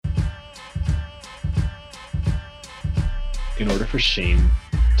In order for shame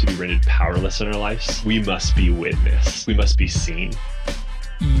to be rendered powerless in our lives, we must be witnessed. We must be seen.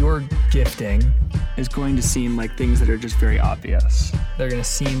 Your gifting is going to seem like things that are just very obvious. They're going to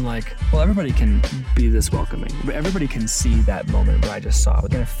seem like, well, everybody can be this welcoming. Everybody can see that moment where I just saw. We're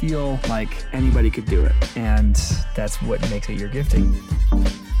going to feel like anybody could do it. And that's what makes it your gifting.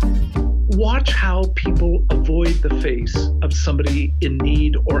 Watch how people avoid the face of somebody in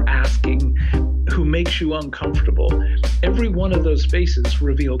need or asking who makes you uncomfortable. Every one of those faces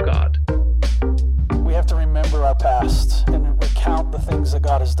reveal God. We have to remember our past and recount the things that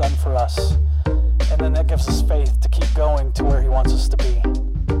God has done for us. And then that gives us faith to keep going to where He wants us to be.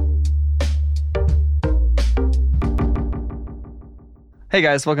 Hey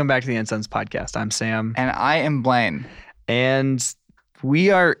guys, welcome back to the Ensigns Podcast. I'm Sam. And I am Blaine. And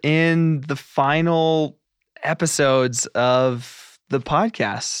we are in the final episodes of the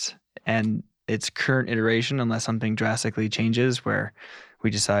podcast and its current iteration, unless something drastically changes where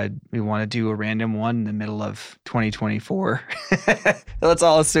we decide we want to do a random one in the middle of 2024. Let's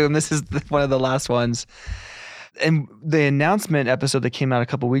all assume this is one of the last ones. And the announcement episode that came out a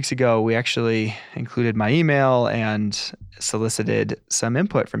couple weeks ago, we actually included my email and solicited some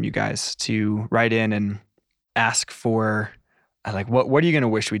input from you guys to write in and ask for, like, what are you going to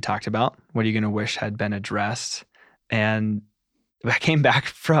wish we talked about? What are you going to wish had been addressed? And I came back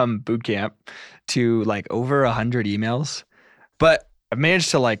from boot camp to like over 100 emails, but I've managed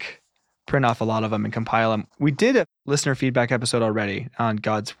to print off a lot of them and compile them. We did a listener feedback episode already on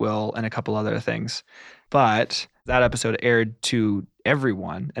God's will and a couple other things, but that episode aired to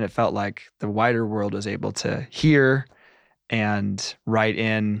everyone and it felt like the wider world was able to hear and write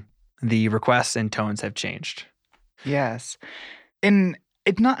in. The requests and tones have changed. Yes.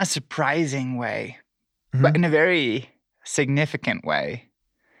 It's not a surprising way, Mm-hmm. but in a very significant way.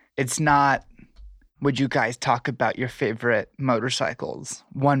 It's not, would you guys talk about your favorite motorcycles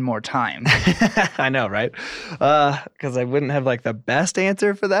one more time? I know, right? Because I wouldn't have the best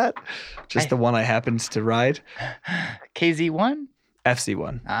answer for that. Just the one I happened to ride. KZ1?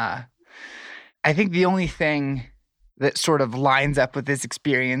 FC1. I think the only thing that sort of lines up with this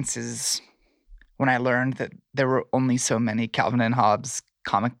experience is when I learned that there were only so many Calvin and Hobbes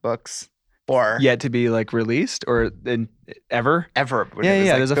comic books. Or yet to be released or ever? Ever.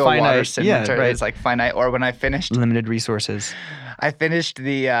 Yeah, there's a finite, It's finite. Or when I finished limited resources. I finished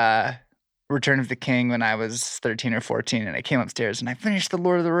the Return of the King when I was 13 or 14, and I came upstairs and I finished the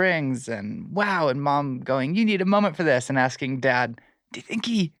Lord of the Rings, and wow, and Mom going, "You need a moment for this," and asking Dad, "Do you think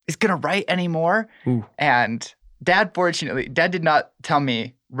he is gonna write anymore?" Ooh. And Dad did not tell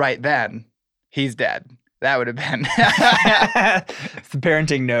me right then he's dead. That would have been the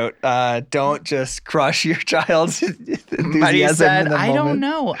parenting note. Don't just crush your child's enthusiasm. But he said, in the I moment. don't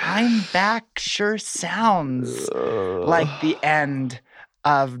know. I'm back sure sounds like the end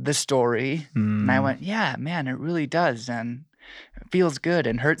of the story. And I went, yeah, man, it really does. And it feels good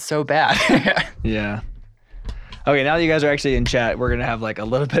and hurts so bad. Yeah. Okay, now that you guys are actually in chat, we're going to have a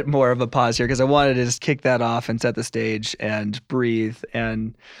little bit more of a pause here because I wanted to just kick that off and set the stage and breathe.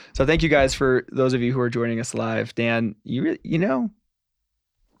 And so thank you guys for those of you who are joining us live. Dan,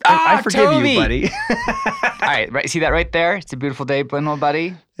 I forgive Toby. you, buddy. All right, see that right there? It's a beautiful day, Blaine, old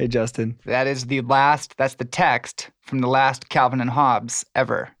buddy. Hey, Justin. That's the text from the last Calvin and Hobbes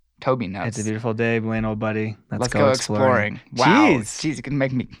ever. Toby knows. It's a beautiful day, Blaine, old buddy. Let's go exploring. Wow. Jeez, you can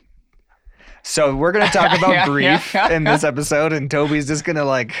make me... So we're going to talk about grief in this episode, and Toby's just going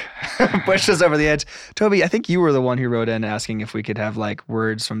to push us over the edge. Toby, I think you were the one who wrote in asking if we could have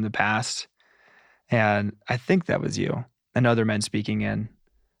words from the past. And I think that was you and other men speaking in.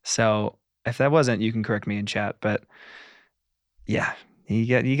 So if that wasn't, you can correct me in chat. But yeah, you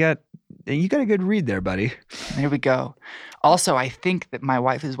got a good read there, buddy. There we go. Also, I think that my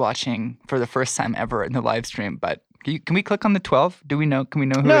wife is watching for the first time ever in the live stream, but can we click on the 12? Can we know who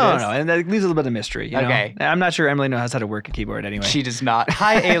it is? No, and that leaves a little bit of mystery. Okay. I'm not sure Emily knows how to work a keyboard anyway. She does not.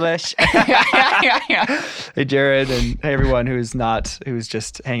 Hi, Ailish. Hey, Jared, and hey, everyone who's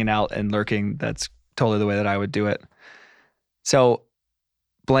just hanging out and lurking. That's totally the way that I would do it. So,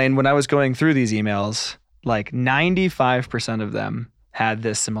 Blaine, when I was going through these emails, 95% of them had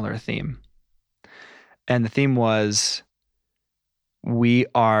this similar theme. And the theme was, we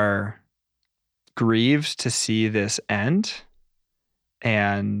are grieved to see this end,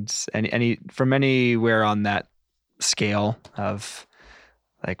 and from anywhere on that scale of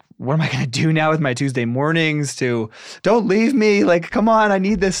what am I going to do now with my Tuesday mornings, to don't leave me, come on, I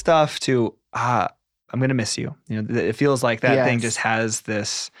need this stuff, to I'm going to miss you. It feels like that thing just has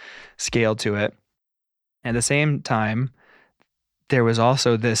this scale to it. At the same time, there was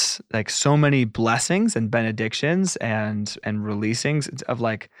also this, like, so many blessings and benedictions and releasings of,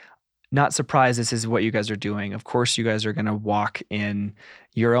 like, not surprised this is what you guys are doing. Of course, you guys are going to walk in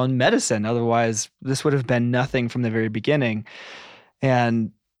your own medicine. Otherwise, this would have been nothing from the very beginning.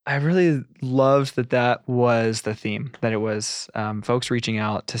 And I really loved that was the theme, that it was folks reaching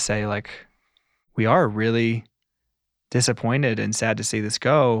out to say, like, we are really disappointed and sad to see this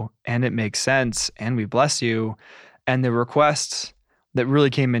go, and it makes sense, and we bless you. And the requests that really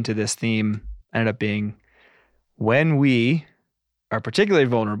came into this theme ended up being, when we are particularly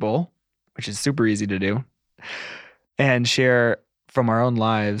vulnerable, which is super easy to do, and share from our own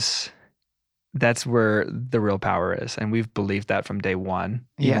lives, that's where the real power is. And we've believed that from day one,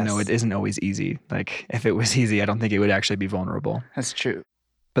 even though it isn't always easy. Like, if it was easy, I don't think it would actually be vulnerable. That's true.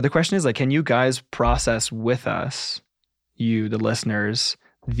 But the question is, like, can you guys process with us, you, the listeners,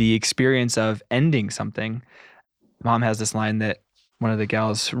 the experience of ending something? Mom has this line that one of the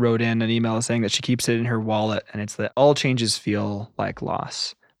gals wrote in an email saying that she keeps it in her wallet, and it's that all changes feel like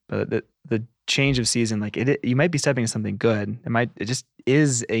loss. But the change of season, like, you might be stepping into something good. It just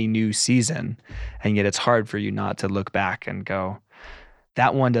is a new season, and yet it's hard for you not to look back and go,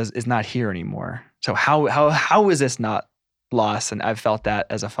 that one is not here anymore. So how is this not loss? And I've felt that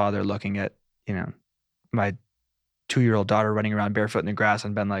as a father, looking at, my 2-year-old daughter running around barefoot in the grass,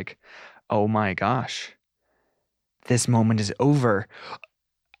 and been like, oh my gosh, this moment is over.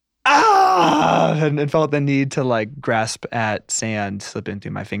 And felt the need to, like, grasp at sand slipping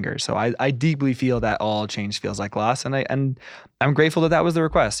through my fingers. So I deeply feel that all change feels like loss. And I'm grateful that was the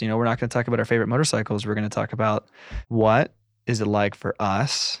request. We're not going to talk about our favorite motorcycles. We're going to talk about what is it like for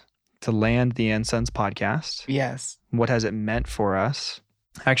us to land the Ensigns podcast. Yes. What has it meant for us?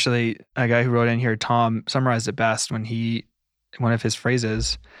 Actually, a guy who wrote in here, Tom, summarized it best when one of his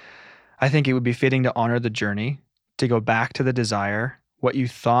phrases, I think it would be fitting to honor the journey, to go back to the desire, what you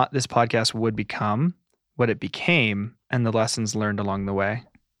thought this podcast would become, what it became, and the lessons learned along the way.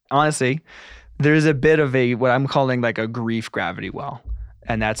 Honestly, there's a bit of what I'm calling, like, a grief gravity well.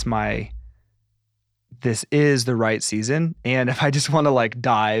 And that's this is the right season. And if I just want to, like,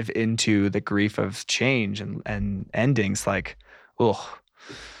 dive into the grief of change and endings, like,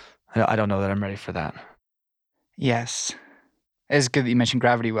 I don't know that I'm ready for that. Yes. It's good that you mentioned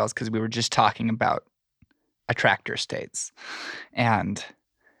gravity wells, because we were just talking about attractor states. And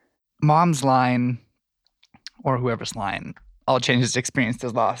Mom's line, or whoever's line, all changes experienced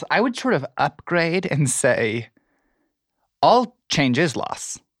as loss, I would sort of upgrade and say, all change is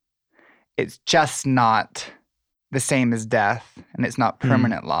loss. It's just not the same as death, and it's not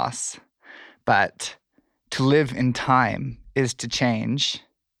permanent loss. But to live in time is to change.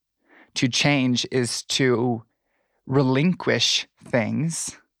 To change is to relinquish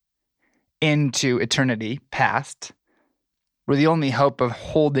things into eternity past, where the only hope of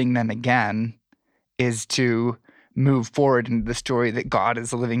holding them again is to move forward into the story that God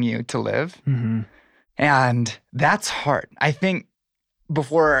is living you to live. Mm-hmm. And that's hard. I think,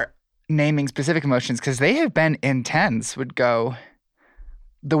 before naming specific emotions, because they have been intense, would go,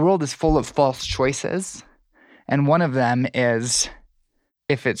 the world is full of false choices. And one of them is,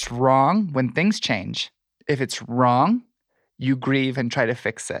 if it's wrong, when things change, if it's wrong, you grieve and try to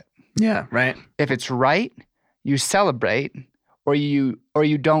fix it. Yeah, right. If it's right, you celebrate, or you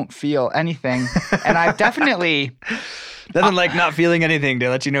don't feel anything. And I've definitely nothing like not feeling anything to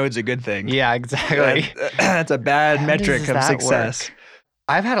let you know it's a good thing. Yeah, exactly. That's a bad metric of success. Work?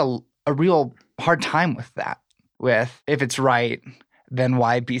 I've had a real hard time with that. With, if it's right, then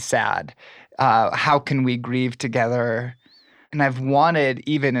why be sad? How can we grieve together? And I've wanted,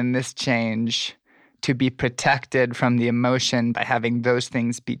 even in this change, to be protected from the emotion by having those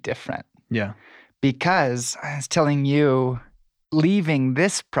things be different. Yeah. Because I was telling you, leaving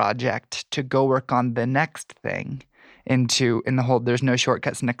this project to go work on the next thing in the whole there's no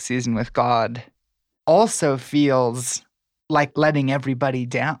shortcuts next season with God also feels like letting everybody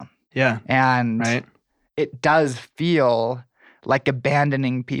down. Yeah. And it does feel like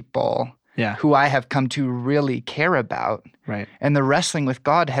abandoning people who I have come to really care about. Right. And the wrestling with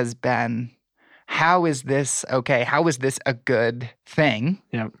God has been, how is this okay? How is this a good thing?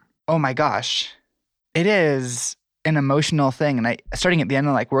 Yep. Oh my gosh. It is an emotional thing. And starting at the end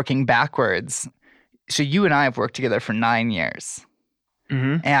and, like, working backwards. So you and I have worked together for 9 years.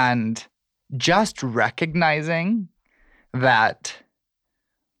 Mm-hmm. And just recognizing that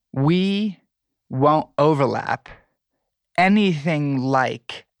we won't overlap anything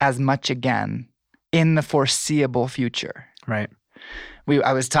like as much again in the foreseeable future. Right.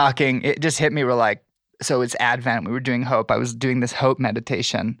 I was talking, it just hit me, we're like, so it's Advent, we were doing hope. I was doing this hope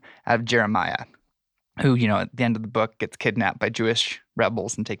meditation out of Jeremiah. who, at the end of the book gets kidnapped by Jewish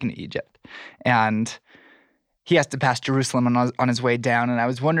rebels and taken to Egypt. And he has to pass Jerusalem on his way down. And I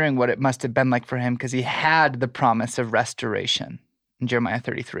was wondering what it must have been like for him, because he had the promise of restoration in Jeremiah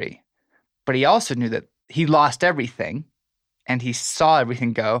 33. But he also knew that he lost everything and he saw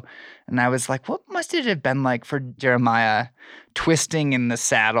everything go. And I was like, what must it have been like for Jeremiah twisting in the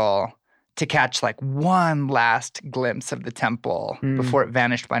saddle to catch like one last glimpse of the temple before it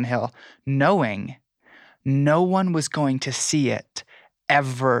vanished behind a hill, knowing no one was going to see it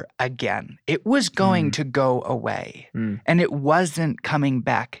ever again. It was going to go away, and it wasn't coming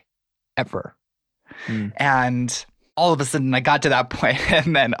back ever. And all of a sudden I got to that point,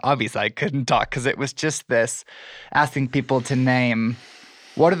 and then obviously I couldn't talk because it was just this asking people to name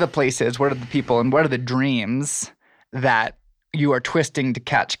what are the places, what are the people, and what are the dreams that you are twisting to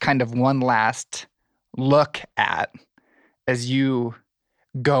catch kind of one last look at as you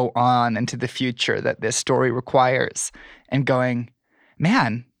go on into the future that this story requires, and going,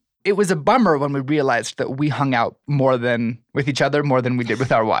 man, it was a bummer when we realized that we hung out with each other more than we did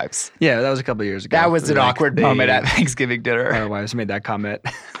with our wives. Yeah, that was a couple of years ago. That was an awkward moment at Thanksgiving dinner. Our wives made that comment.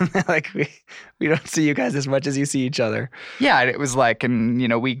 Like, we don't see you guys as much as you see each other. Yeah, and it was like,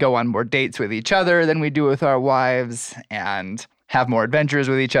 and we go on more dates with each other than we do with our wives, and have more adventures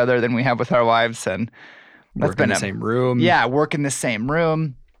with each other than we have with our wives, and work in the same room. Yeah, work in the same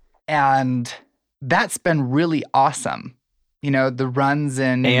room. And that's been really awesome. The runs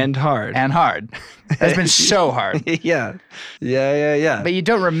and hard. That's been so hard. Yeah. But you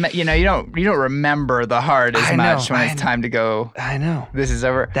don't remember the hard as much when it's time to go. I know. This is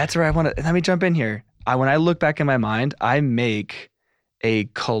over. That's where I want to. Let me jump in here. When I look back in my mind, I make a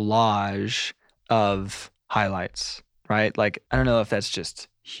collage of highlights. Right? Like, I don't know if that's just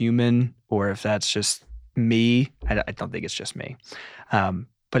human or if that's just me. I don't think it's just me.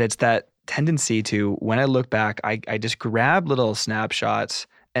 But it's that tendency to, when I look back, I just grab little snapshots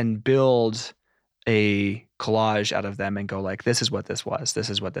and build a collage out of them and go like, this is what this was. This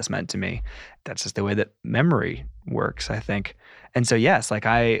is what this meant to me. That's just the way that memory works, I think. And so, yes, like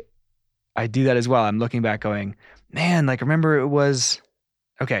I do that as well. I'm looking back going, man, like, remember it was,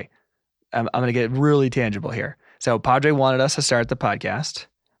 okay, I'm going to get really tangible here. So Padre wanted us to start the podcast,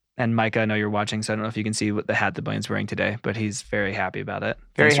 and Micah, I know you're watching, so I don't know if you can see what the hat the Blain's wearing today, but he's very happy about it.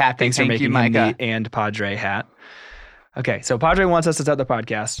 Very happy. Thanks for making you, Micah. him the and Padre hat. Okay, so Padre wants us to start the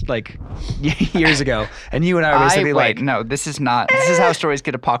podcast like years ago, and you and I were basically no, this is how stories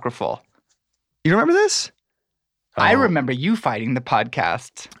get apocryphal. You remember this? I remember you fighting the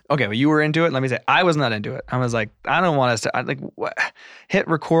podcast. Okay, well, you were into it. Let me say, I was not into it. I was like, I don't want us to hit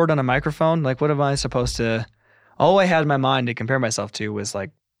record on a microphone. Like, what am I supposed to? All I had in my mind to compare myself to was like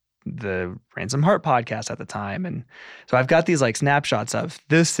the Ransom Heart podcast at the time. And so I've got these like snapshots of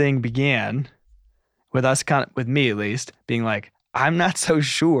this thing began with us, with me at least, being like, I'm not so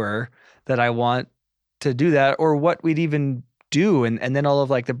sure that I want to do that or what we'd even do. And then all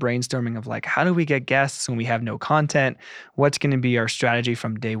of like the brainstorming of like, how do we get guests when we have no content? What's going to be our strategy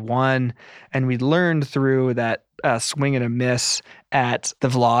from day one? And we learned through that swing and a miss at the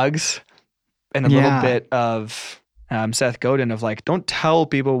vlogs and a little bit of Seth Godin of like, don't tell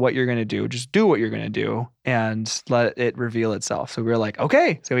people what you're going to do. Just do what you're going to do and let it reveal itself. So we were like,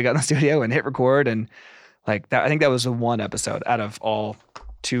 okay. So we got in the studio and hit record. And like that, I think that was the one episode out of all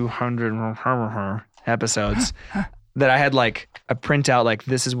 200 episodes that I had like a printout, like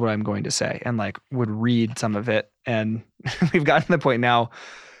this is what I'm going to say, and like would read some of it. And we've gotten to the point now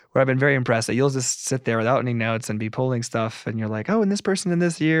where I've been very impressed that you'll just sit there without any notes and be pulling stuff. And you're like, oh, and this person in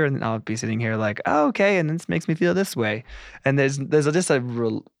this year. And I'll be sitting here like, oh, okay. And this makes me feel this way. And there's just a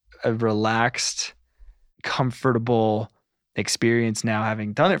relaxed, comfortable experience now,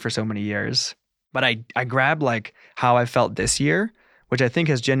 having done it for so many years. But I grab like how I felt this year, which I think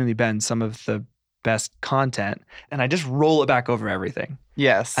has genuinely been some of the best content. And I just roll it back over everything.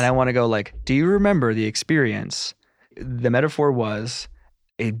 Yes. And I want to go like, do you remember the experience? The metaphor was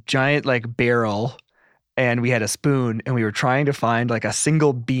a giant like barrel, and we had a spoon, and we were trying to find like a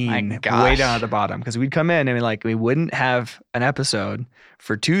single bean way down at the bottom, because we'd come in and like we wouldn't have an episode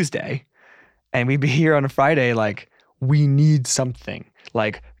for Tuesday, and we'd be here on a Friday like, we need something,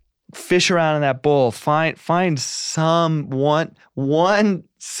 like fish around in that bowl, find some one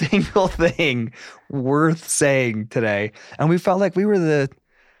single thing worth saying today. And we felt like we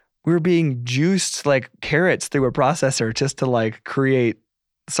were being juiced like carrots through a processor just to like create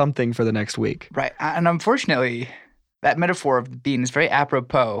something for the next week. Right. And unfortunately, that metaphor of the bean is very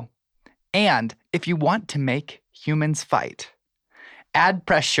apropos. And if you want to make humans fight, add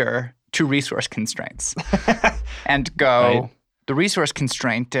pressure to resource constraints and go, right. The resource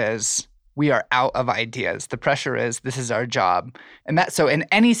constraint is we are out of ideas. The pressure is this is our job. And so in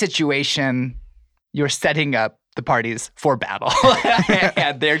any situation, you're setting up the parties for battle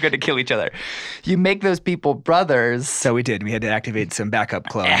and they're going to kill each other. You make those people brothers. So we did. We had to activate some backup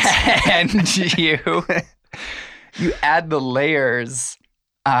clones. And you add the layers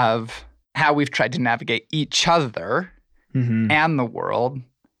of how we've tried to navigate each other and the world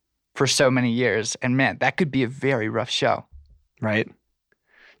for so many years. And man, that could be a very rough show. Right.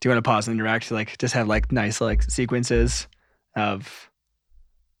 Do you want to pause and interact? Like just have like nice like sequences of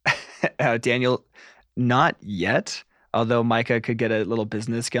Daniel, not yet, although Micah could get a little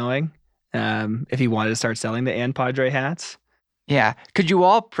business going if he wanted to start selling the Ann Padre hats. Yeah. Could you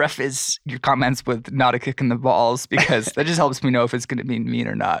all preface your comments with not a kick in the balls? Because that just helps me know if it's going to be mean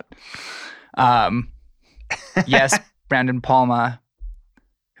or not. Yes, Brandon Palma,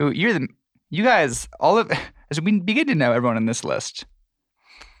 who you guys, as we begin to know everyone on this list.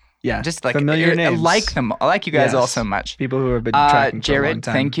 Yeah. Just like, familiar names. I like them. I like you guys all Yes. so much. People who have been tracking for a long Jared,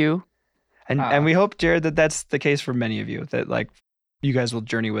 time. thank you. And we hope, Jared, that's the case for many of you, that like you guys will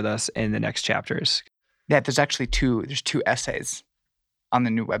journey with us in the next chapters. Yeah, there's actually there's two essays on the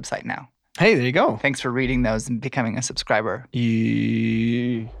new website now. Hey, there you go. Thanks for reading those and becoming a subscriber.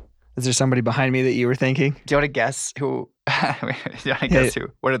 Is there somebody behind me that you were thinking? Do you want to guess who? Who?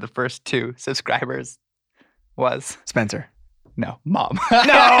 What are the first two subscribers? Was Spencer. no mom?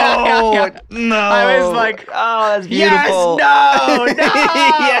 No, no. I was like, oh, that's beautiful.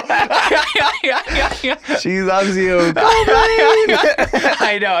 Yes, no. She loves you.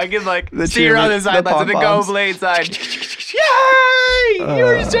 I know. I can like The see her on the cheerlead- sidelines the of the Go pom-poms. Blade side. Yay!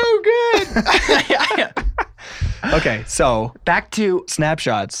 You're so good. Okay, so Back to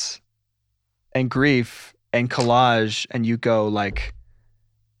snapshots and grief and collage, and you go like,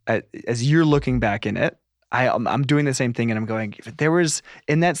 as you're looking back in it, I'm doing the same thing, and I'm going, there was,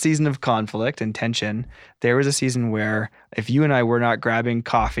 in that season of conflict and tension, there was a season where if you and I were not grabbing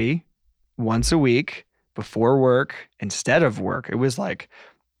coffee once a week before work, instead of work, it was like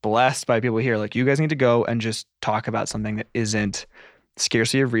blessed by people here. Like, you guys need to go and just talk about something that isn't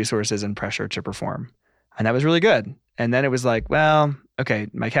scarcity of resources and pressure to perform. And that was really good. And then it was like, well, okay,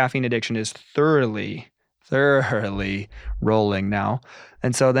 my caffeine addiction is thoroughly rolling now.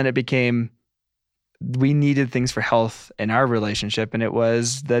 And so then it became, we needed things for health in our relationship. And it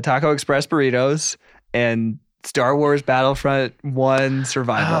was the Taco Express burritos and Star Wars Battlefront 1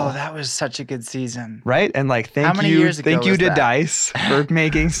 Survival. Oh, that was such a good season. Right? And like, How many years ago thank you was to that? DICE for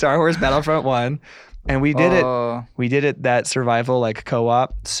making Star Wars Battlefront 1. And we did it. Oh. We did it, that survival like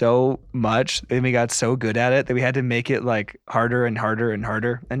co-op, so much, and we got so good at it that we had to make it like harder and harder and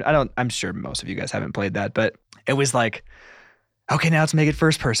harder. And I'm sure most of you guys haven't played that, but it was like, okay, now let's make it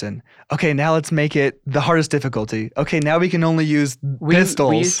first person. Okay, now let's make it the hardest difficulty. Okay, now we can only use pistols.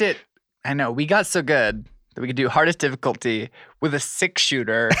 We used it. I know. We got so good that we could do hardest difficulty with a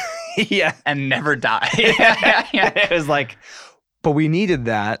 6-shooter Yeah. and never die. It was like, but we needed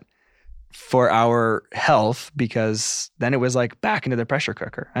that for our health, because then it was like back into the pressure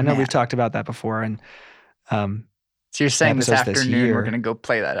cooker. I know Man. we've talked about that before, and So you're saying this Episodes this afternoon year. we're going to go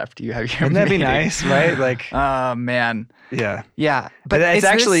play that after you have your wouldn't that be meeting. nice, right? Like, Oh, man. yeah. Yeah. But it's is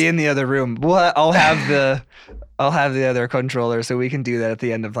actually this- in the other room. I'll have the other controller, so we can do that at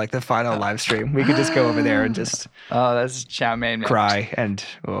the end of like the final live stream. We could just go over there and just Oh, that's chow mein. cry and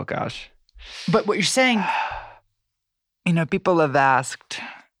oh gosh. But what you're saying, people have asked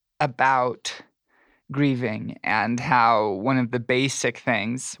about grieving and how one of the basic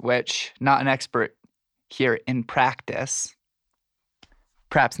things, which not an expert here in practice,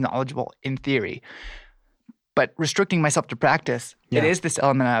 perhaps knowledgeable in theory, but restricting myself to practice, it Yeah. is this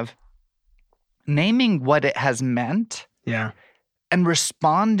element of naming what it has meant Yeah. and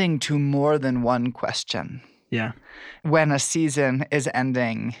responding to more than one question. Yeah. When a season is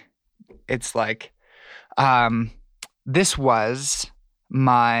ending, it's like, this was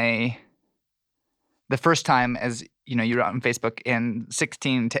the first time, as you wrote on Facebook, in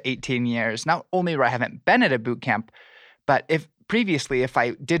 16 to 18 years, not only where I haven't been at a boot camp, but if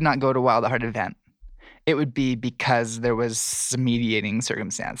I did not go to Wild at Heart event, it would be because there was some mediating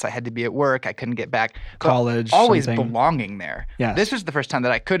circumstance. I had to be at work. I couldn't get back. But College, always something. belonging there. Yes. This was the first time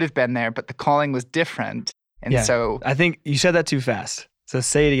that I could have been there, but the calling was different. And Yeah. so I think you said that too fast. So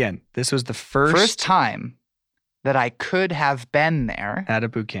say it again. This was the first time that I could have been there, at a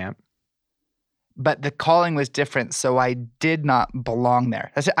boot camp. but the calling was different, so I did not belong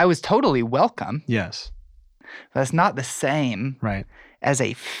there. I was totally welcome. Yes. That's not the same Right. as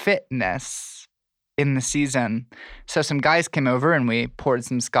a fitness in the season. So some guys came over and we poured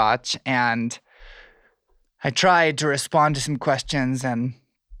some scotch, and I tried to respond to some questions, and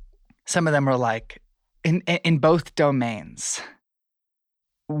some of them are like, in both domains,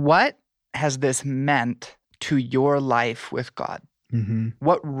 what has this meant to your life with God? Mm-hmm.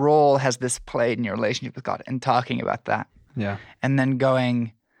 What role has this played in your relationship with God? And talking about that. Yeah. And then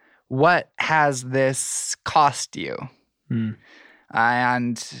going, what has this cost you? Mm.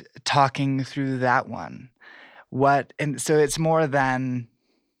 And talking through that one. And so it's more than,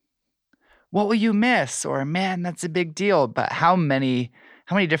 what will you miss? Or, man, that's a big deal. But how many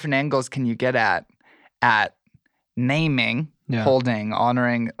different angles can you get at naming, holding,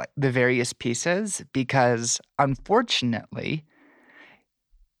 honoring, like, the various pieces? Because unfortunately,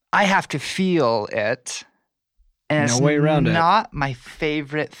 I have to feel it, and no way around it's not my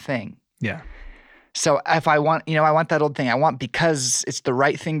favorite thing. Yeah. So if I want that old thing. I want because it's the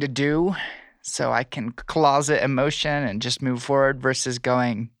right thing to do, so I can closet emotion and just move forward, versus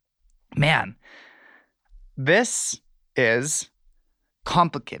going, man, this is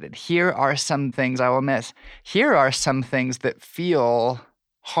complicated. Here are some things I will miss. Here are some things that feel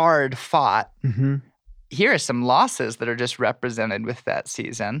hard fought. Mm-hmm. Here are some losses that are just represented with that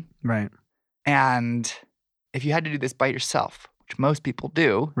season. Right. And if you had to do this by yourself, which most people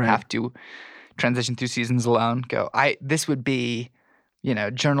do, have to transition through seasons alone, this would be,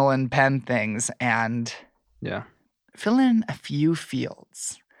 journal and pen things, and fill in a few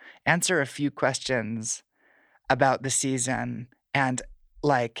fields, answer a few questions about the season, and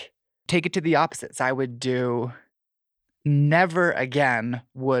take it to the opposites. I would do, never again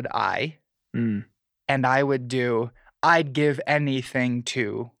would I. And I would do, I'd give anything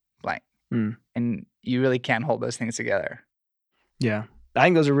to blank. And you really can't hold those things together. Yeah. I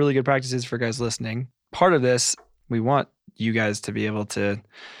think those are really good practices for guys listening. Part of this, we want you guys to be able to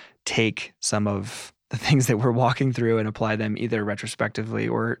take some of the things that we're walking through and apply them either retrospectively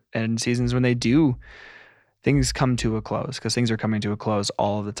or in seasons when things come to a close, because things are coming to a close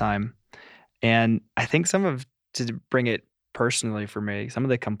all of the time. And I think to bring it personally for me, some of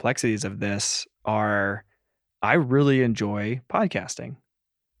the complexities of this are, I really enjoy podcasting.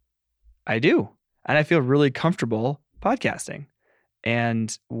 I do. And I feel really comfortable podcasting.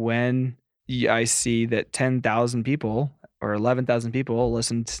 And when I see that 10,000 people or 11,000 people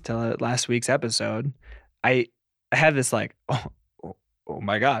listened to last week's episode, I have this oh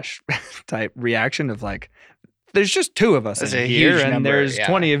my gosh type reaction of there's just 2 of us That's in a here, huge and number, there's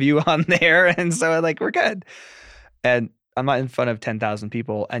 20 of you on there, and so we're good. And I'm not in front of 10,000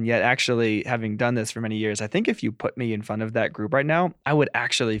 people, and yet actually having done this for many years, I think if you put me in front of that group right now, I would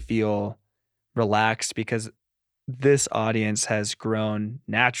actually feel relaxed, because this audience has grown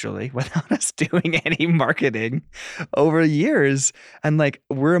naturally without us doing any marketing over years. And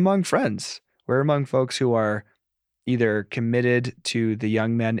we're among friends. We're among folks who are either committed to the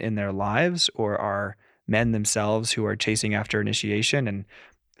young men in their lives or are men themselves who are chasing after initiation. And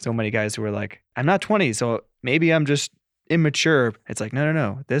so many guys who are I'm not 20, so maybe I'm just immature. It's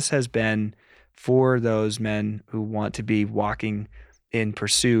no. This has been for those men who want to be walking in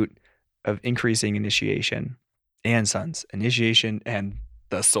pursuit of increasing initiation and sons, initiation and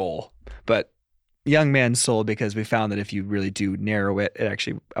the soul. But young man's soul, because we found that if you really do narrow it, it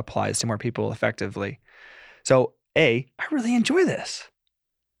actually applies to more people effectively. So I really enjoy this.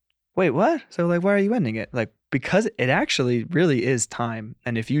 Wait, what? So why are you ending it? Because it actually really is time.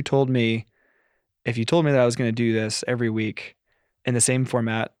 And if you told me that I was going to do this every week in the same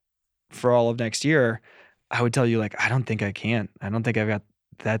format for all of next year, I would tell you I don't think I can. I don't think I've got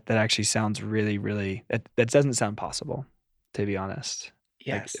that. That actually sounds really, really, that doesn't sound possible, to be honest.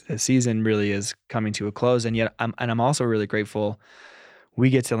 Yes. The season really is coming to a close. And yet I'm also really grateful we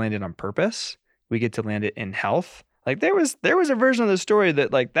get to land it on purpose. We get to land it in health. There was a version of the story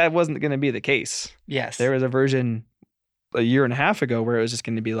that that wasn't going to be the case. Yes. There was a version a year and a half ago where it was just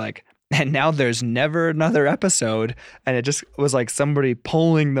going to be and now there's never another episode. And it just was somebody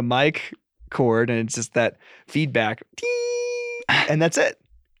pulling the mic cord, and it's just that feedback, and that's it.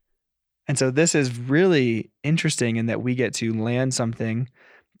 And so this is really interesting in that we get to land something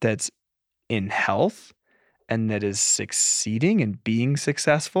that's in health and that is succeeding and being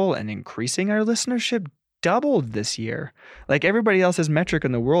successful and increasing our listenership doubled this year. Everybody else's metric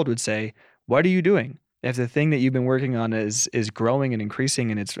in the world would say, what are you doing? If the thing that you've been working on is growing and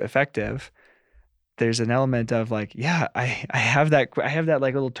increasing and it's effective, there's an element of I have that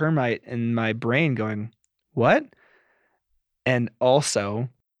little termite in my brain going, what? And also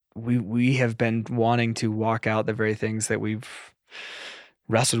we have been wanting to walk out the very things that we've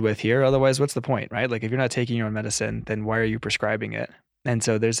wrestled with here. Otherwise, what's the point, right? If you're not taking your own medicine, then why are you prescribing it? And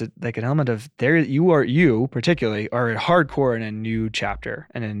so there's an element of you particularly are hardcore in a new chapter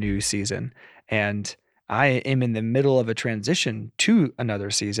and a new season. And I am in the middle of a transition to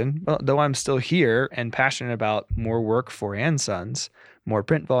another season, though I'm still here and passionate about more work for And Sons, more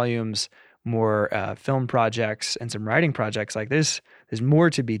print volumes, more film projects, and some writing projects like this. There's more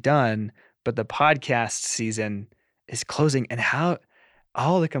to be done, but the podcast season is closing, and how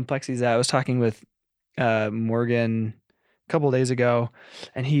all the complexities that I was talking with Morgan a couple of days ago,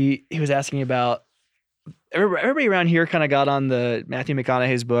 and he was asking about, everybody around here kind of got on the Matthew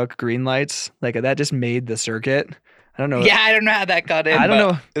McConaughey's book, Green Lights. Like that just made the circuit. I don't know. Yeah, I don't know how that got in. I don't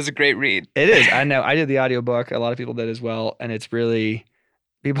know. It was a great read. It is. I know. I did the audiobook. A lot of people did as well. And it's really,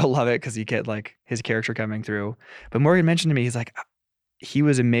 people love it because you get like his character coming through. But Morgan mentioned to me, he's like, he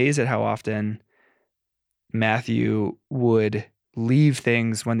was amazed at how often Matthew would leave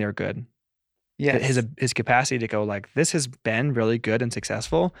things when they're good. Yeah, His capacity to go like, this has been really good and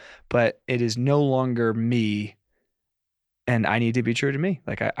successful, but it is no longer me, and I need to be true to me.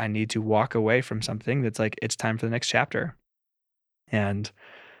 Like I need to walk away from something that's like, it's time for the next chapter. And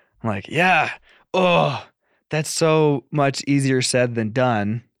I'm like, yeah, oh, that's so much easier said than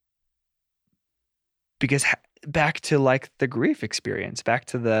done. Because back to like the grief experience, back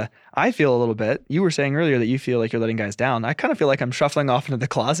to I feel a little bit, you were saying earlier that you feel like you're letting guys down. I kind of feel like I'm shuffling off into the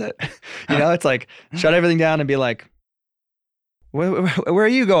closet. It's like, shut everything down and be like, where are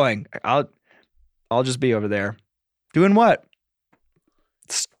you going? I'll just be over there. Doing what?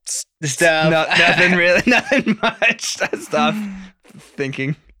 Stuff. Nothing really, nothing much. Stuff.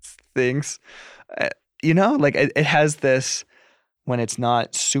 Thinking things. Like it has this, when it's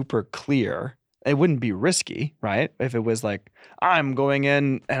not super clear, it wouldn't be risky, right? If it was like, I'm going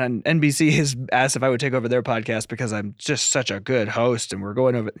in and NBC has asked if I would take over their podcast because I'm just such a good host and we're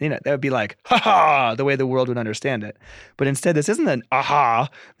going over, that would be like, ha ha, the way the world would understand it. But instead, this isn't an aha.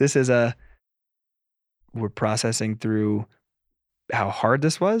 This is we're processing through how hard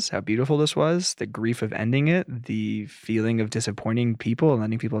this was, how beautiful this was, the grief of ending it, the feeling of disappointing people and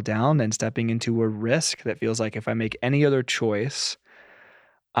letting people down, and stepping into a risk that feels like if I make any other choice,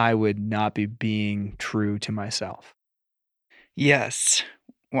 I would not be being true to myself. Yes.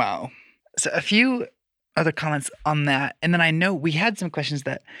 Wow. So a few other comments on that. And then I know we had some questions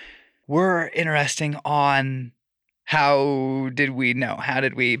that were interesting on how did we know? How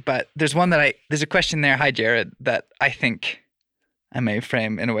did we? But there's one there's a question there. Hi, Jared, that I think I may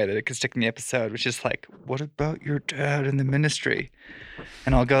frame in a way that it could stick in the episode, which is like, what about your dad in the ministry?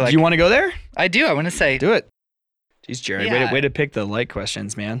 And I'll go like, do you want to go there? I do. I want to say, do it. Jeez, Jared, Yeah. way to pick the light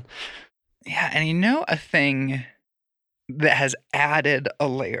questions, man. Yeah, and a thing that has added a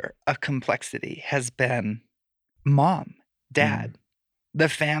layer of complexity has been mom, dad, the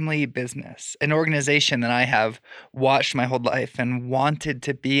family business, an organization that I have watched my whole life and wanted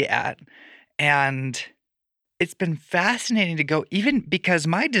to be at. And it's been fascinating to go, even because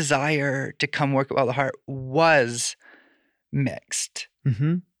my desire to come work at Well the Heart was mixed.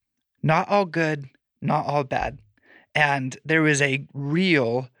 Mm-hmm. Not all good, not all bad. And there was a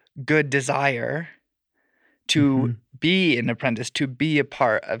real good desire to be an apprentice, to be a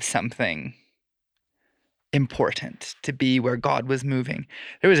part of something important, to be where God was moving.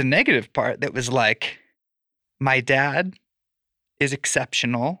 There was a negative part that was like, my dad is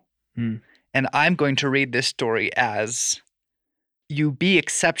exceptional, and I'm going to read this story as you be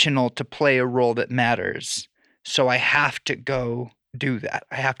exceptional to play a role that matters. So I have to go do that.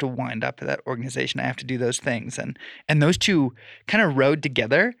 I have to wind up at that organization. I have to do those things. And those two kind of rode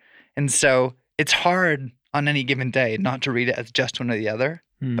together. And so it's hard on any given day not to read it as just one or the other,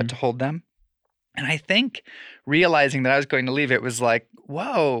 but to hold them. And I think realizing that I was going to leave it was like,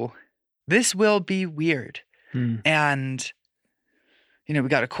 whoa, this will be weird. And, we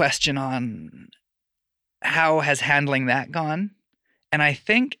got a question on how has handling that gone? And I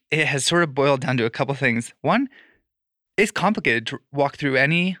think it has sort of boiled down to a couple things. One, it's complicated to walk through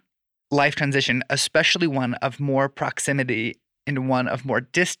any life transition, especially one of more proximity and one of more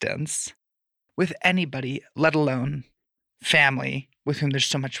distance with anybody, let alone family with whom there's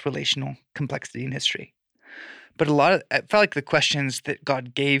so much relational complexity in history. But I felt like the questions that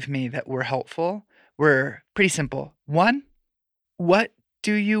God gave me that were helpful were pretty simple. One, what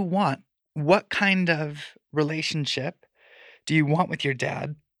do you want? What kind of relationship do you want with your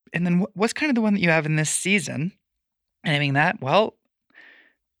dad? And then what's kind of the one that you have in this season? And I mean that, well,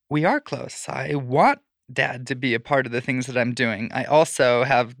 we are close. I want dad to be a part of the things that I'm doing. I also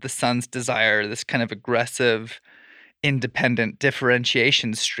have the son's desire, this kind of aggressive, independent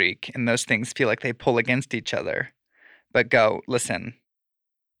differentiation streak. And those things feel like they pull against each other. But go, listen,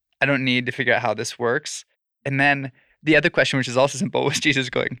 I don't need to figure out how this works. And then the other question, which is also simple, was Jesus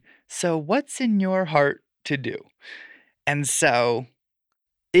going, so what's in your heart to do? And so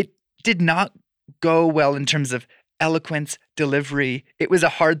it did not go well in terms of eloquence, delivery. It was a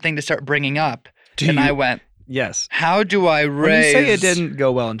hard thing to start bringing up. I went, yes. How do I raise? When you say it didn't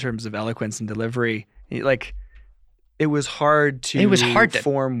go well in terms of eloquence and delivery, like it was hard to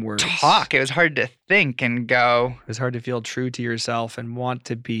form words. Talk. It was hard to think and go. It was hard to feel true to yourself and want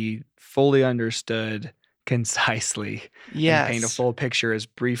to be fully understood concisely. Yes. And paint a full picture as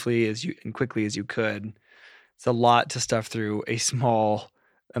briefly as you and quickly as you could. It's a lot to stuff through a small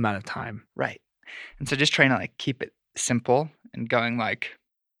amount of time. Right. And so just trying to like keep it simple and going like,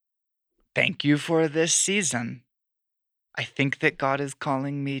 thank you for this season. I think that God is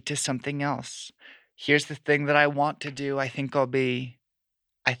calling me to something else. Here's the thing that I want to do. I think that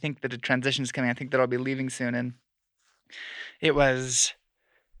a transition is coming. I think that I'll be leaving soon. And it was,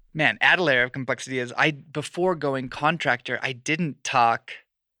 man, add a layer of complexity is before going contractor, I didn't talk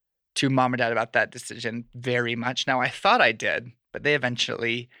to mom or dad about that decision very much. Now I thought I did, but they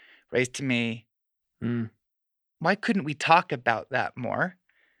eventually raised to me, why couldn't we talk about that more?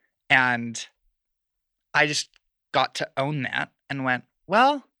 And I just got to own that and went,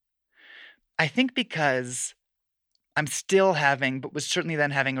 well, I think because I'm still but was certainly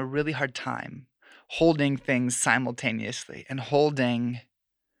then having a really hard time holding things simultaneously and holding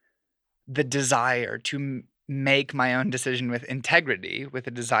the desire to make my own decision with integrity, with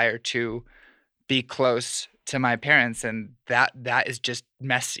a desire to be close to my parents. And that is just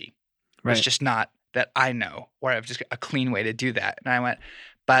messy. Right. It's just not that I know, or I have just a clean way to do that. And I went,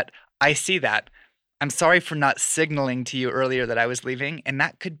 but I see that. I'm sorry for not signaling to you earlier that I was leaving, and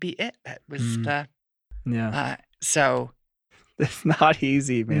that could be it. That was so it's not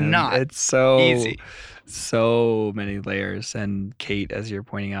easy, man. It's so easy. So many layers. And Kate, as you're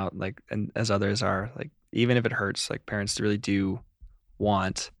pointing out, like, and as others are, like, even if it hurts, like parents really do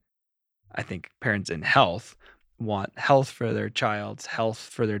want, I think parents in health want health for their child's health,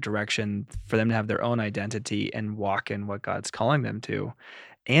 for their direction, for them to have their own identity and walk in what God's calling them to.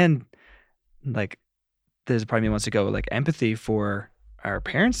 And like, there's a part of me wants to go like empathy for our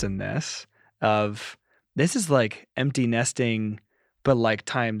parents in this this is like empty nesting, but like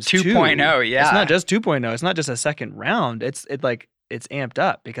times 2.0. Yeah. It's not just 2.0. It's not just a second round. It's amped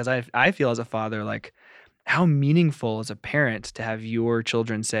up because I feel as a father, like how meaningful as a parent to have your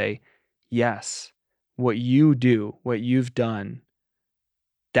children say, yes, what you do, what you've done,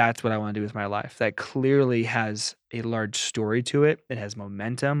 that's what I want to do with my life. That clearly has a large story to it. It has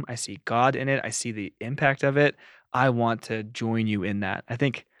momentum. I see God in it. I see the impact of it. I want to join you in that. I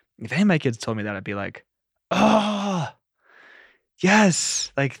think if any of my kids told me that, I'd be like, oh,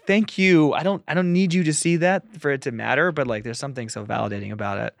 yes. Like, thank you. I don't need you to see that for it to matter, but like there's something so validating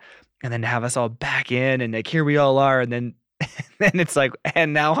about it. And then to have us all back in and like, here we all are. And then it's like,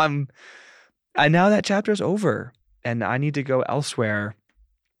 and now now that chapter's over and I need to go elsewhere.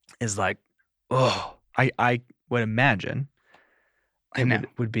 Is like, oh, I would imagine it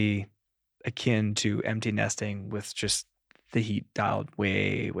would be akin to empty nesting with just the heat dialed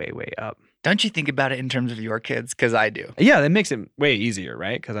way, way, way up. Don't you think about it in terms of your kids? Because I do. Yeah, that makes it way easier,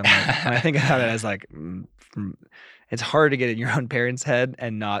 right? Because I'm like, when I think about it as like, it's hard to get in your own parents' head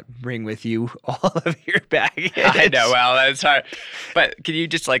and not bring with you all of your baggage. I know, well, that's hard. But can you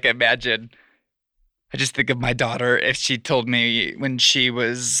just like imagine? I just think of my daughter, if she told me when she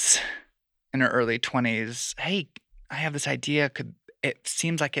was in her early 20s, hey, I have this idea. It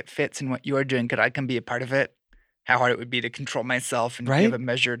seems like it fits in what you're doing. Could I come be a part of it? How hard it would be to control myself and give a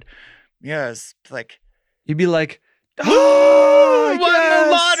measured, yes. Like, you'd be like, oh, won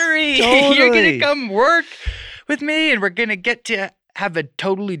the lottery. Totally. You're going to come work with me and we're going to get to have a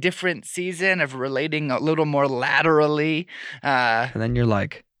totally different season of relating a little more laterally. And then you're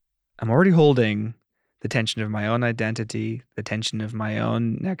like, I'm already holding the tension of my own identity, the tension of my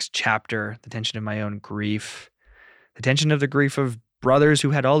own next chapter, the tension of my own grief, the tension of the grief of brothers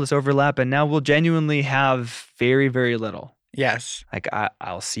who had all this overlap and now will genuinely have very, very little. Yes. Like,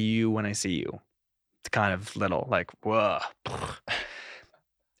 I'll see you when I see you. It's kind of little, like, whoa.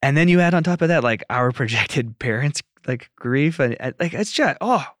 And then you add on top of that, like, our projected parents, like, grief. And like, it's just,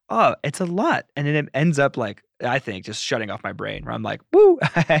 it's a lot. And then it ends up, like, I think, just shutting off my brain where I'm like, woo,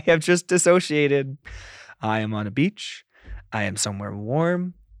 I have just dissociated. I am on a beach. I am somewhere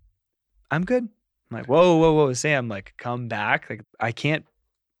warm. I'm good. I'm like, whoa, Sam, like, come back. Like, I can't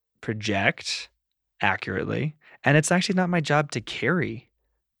project accurately. And it's actually not my job to carry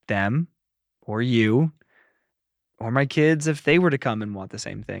them or you or my kids if they were to come and want the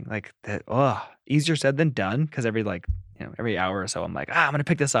same thing. Like, that, easier said than done. Because every hour or so, I'm like, I'm going to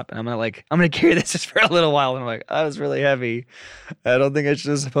pick this up and I'm going to carry this just for a little while. And I'm like, that was really heavy. I don't think I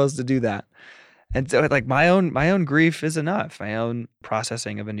was supposed to do that. And so like my own grief is enough, my own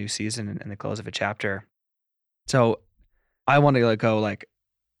processing of a new season and the close of a chapter. So I want to go like,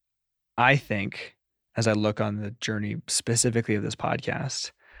 I think as I look on the journey specifically of this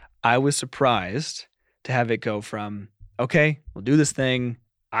podcast, I was surprised to have it go from, okay, we'll do this thing.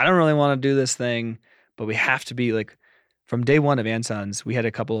 I don't really want to do this thing, but we have to be like, from day one of & Sons, we had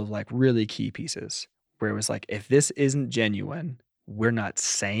a couple of like really key pieces where it was like, if this isn't genuine, we're not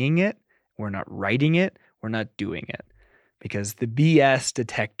saying it, we're not writing it, we're not doing it. Because the BS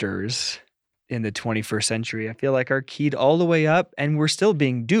detectors in the 21st century, I feel like are keyed all the way up, and we're still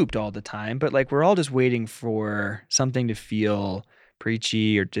being duped all the time, but like we're all just waiting for something to feel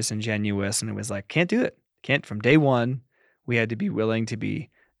preachy or disingenuous. And it was like, can't do it. Can't. From day one, we had to be willing to be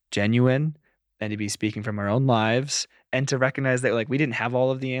genuine and to be speaking from our own lives and to recognize that like we didn't have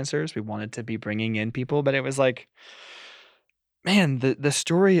all of the answers. We wanted to be bringing in people, but it was like, man, the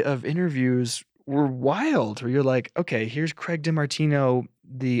story of interviews were wild, where you're like, okay, here's Craig DiMartino,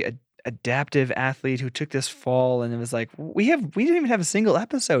 the adaptive athlete who took this fall, and it was like, we didn't even have a single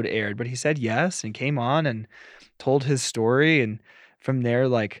episode aired, but he said yes and came on and told his story. And from there,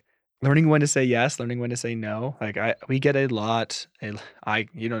 like learning when to say yes, learning when to say no. Like we get a lot,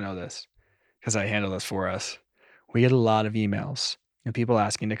 you don't know this because I handle this for us. We get a lot of emails and people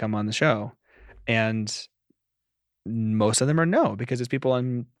asking to come on the show. And most of them are no, because it's people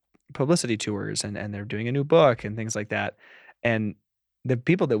on publicity tours and they're doing a new book and things like that. And the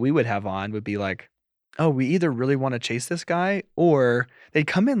people that we would have on would be like, oh, we either really want to chase this guy, or they'd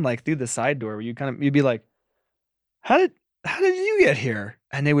come in like through the side door where you'd be like, how did you get here?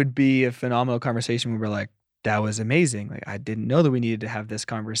 And it would be a phenomenal conversation where we're like, that was amazing. Like, I didn't know that we needed to have this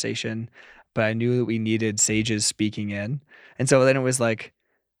conversation, but I knew that we needed sages speaking in. And so then it was like,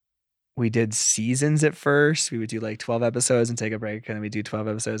 we did seasons at first. We would do like 12 episodes and take a break, and then we do 12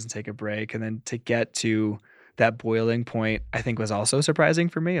 episodes and take a break. And then to get to that boiling point, I think was also surprising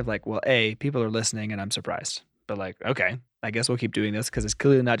for me of like, well, A, people are listening and I'm surprised, but like, okay, I guess we'll keep doing this because it's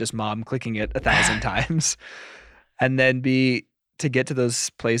clearly not just mom clicking it 1,000 times. And then B, to get to those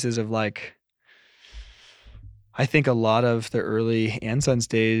places of like, I think a lot of the early & Sons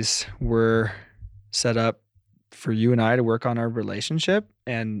days were set up for you and I to work on our relationship.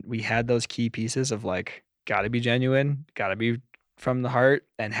 And we had those key pieces of like, gotta be genuine, gotta be from the heart,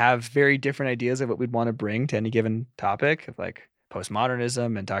 and have very different ideas of what we'd want to bring to any given topic of like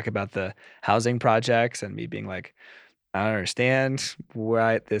postmodernism, and talk about the housing projects, and me being like, I don't understand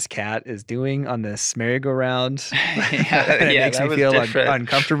what this cat is doing on this merry-go-round. It makes me feel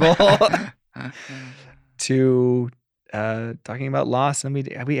uncomfortable. To talking about loss. And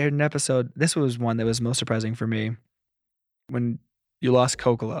we aired an episode. This was one that was most surprising for me, when you lost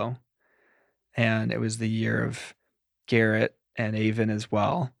Kokolo, and it was the year of Garrett and Avon as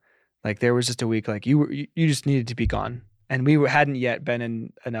well. Like there was just a week like you just needed to be gone. And we hadn't yet been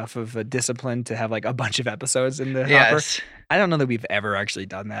in enough of a discipline to have like a bunch of episodes in the hopper. I don't know that we've ever actually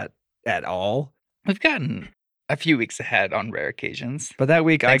done that at all. We've gotten a few weeks ahead on rare occasions. But that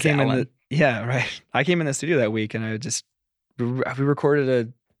week Thanks, I came Alan. I came in the studio that week, and we recorded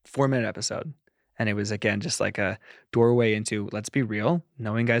a 4-minute episode. And it was, again, just like a doorway into, let's be real,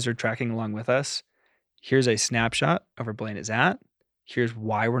 knowing guys are tracking along with us. Here's a snapshot of where Blaine is at. Here's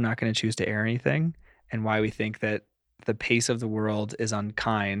why we're not going to choose to air anything, and why we think that the pace of the world is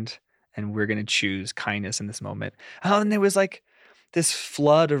unkind, and we're going to choose kindness in this moment. And it was like this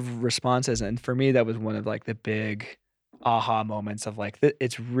flood of responses. And for me, that was one of like the big aha moments of like,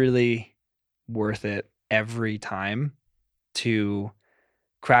 it's really worth it every time to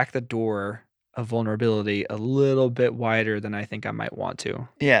crack the door of vulnerability a little bit wider than I think I might want to.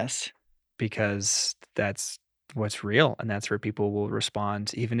 Yes. Because that's what's real, and that's where people will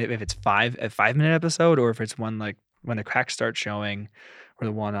respond, even if it's a 5-minute episode, or if it's one like when the cracks start showing, or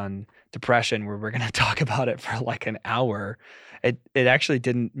the one on depression where we're going to talk about it for like an hour. It actually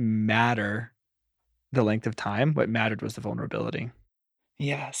didn't matter the length of time. What mattered was the vulnerability.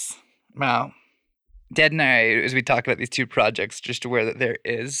 Yes. Wow. Dad and I, as we talk about these two projects, just aware that there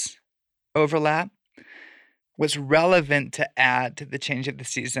is overlap. What's relevant to add to the change of the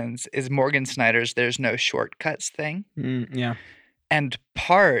seasons is Morgan Snyder's "There's no shortcuts" thing. Yeah. And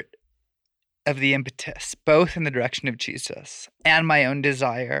part of the impetus, both in the direction of Jesus and my own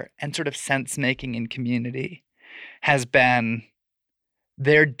desire and sort of sense-making in community, has been,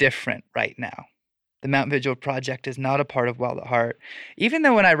 they're different right now. The Mount Vigil Project is not a part of Wild at Heart. Even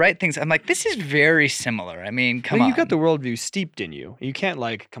though when I write things, I'm like, this is very similar. I mean, come on. You got the worldview steeped in you. You can't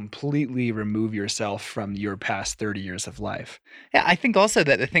like completely remove yourself from your past 30 years of life. Yeah, I think also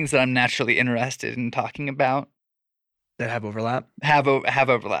that the things that I'm naturally interested in talking about, that have overlap. have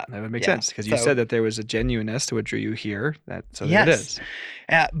overlap. That would make Yeah. sense because you So- said that there was a genuineness to what drew you here. So there Yes. it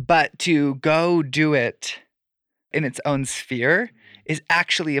is. But to go do it in its own sphere is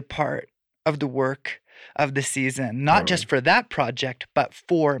actually a part of the work of the season, not just for that project, but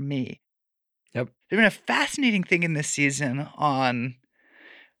for me. Yep. There's been a fascinating thing in this season on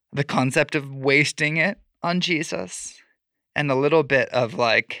the concept of wasting it on Jesus, and a little bit of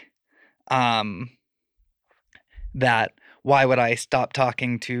like, that why would I stop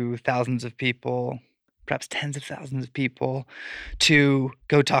talking to thousands of people, perhaps tens of thousands of people, to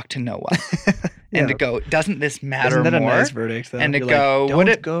go talk to no one? And to go, doesn't this matter Isn't that more? a nice verdict, though? And to You're go, like, what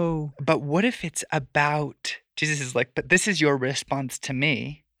don't if- go. But what if it's about, Jesus is like, but this is your response to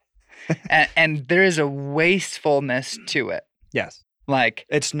me. and there is a wastefulness to it. Yes. Like,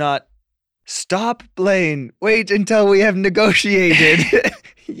 It's not, stop, Blaine. Wait until we have negotiated.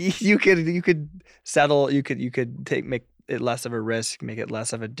 you could settle. You could make it less of a risk, make it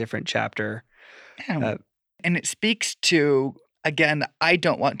less of a different chapter. yeah. And it speaks to, again, I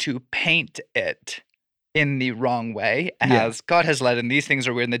don't want to paint it in the wrong way, Yeah. as God has led, and these things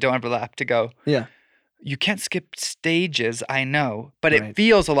are weird and they don't overlap, to go, Yeah. you can't skip stages, I know, but it Right.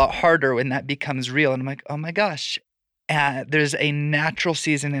 feels a lot harder when that becomes real. And I'm like, oh my gosh, there's a natural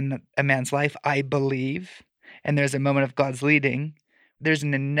season in a man's life, I believe, and there's a moment of God's leading. There's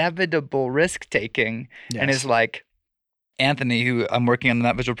an inevitable risk taking, and Yes. it's like Anthony, who I'm working on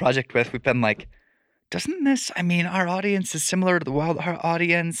that visual project with, we've been like, doesn't this, I mean, our audience is similar to the Wild Heart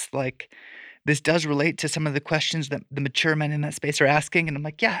audience. Like, this does relate to some of the questions that the mature men in that space are asking. And I'm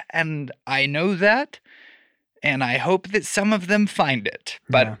like, yeah, and I know that. And I hope that some of them find it.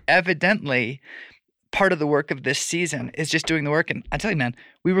 But Yeah. evidently, part of the work of this season is just doing the work. And I tell you, man,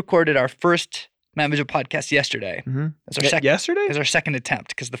 we recorded our first Mount Visual podcast yesterday. Mm-hmm. It was our second. Yesterday? It was our second attempt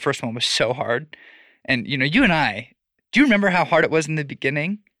because the first one was so hard. And, you know, you and I, do you remember how hard it was in the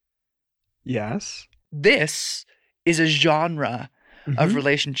beginning? Yes. This is a genre of Mhm.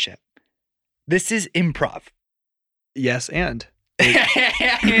 relationship. This is improv. Yes, and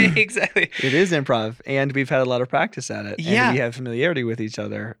Exactly. it is improv, and we've had a lot of practice at it. Yeah. And we have familiarity with each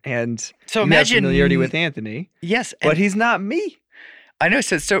other, and So you imagine have familiarity with Anthony, Yes, but and he's not me. I know.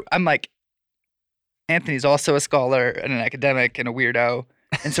 So I'm like, Anthony's also a scholar and an academic and a weirdo,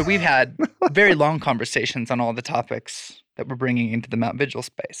 and so we've had very long conversations on all the topics that we're bringing into the Mount Vigil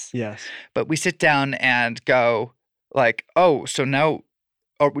space. Yes. But we sit down and go like, oh, so now,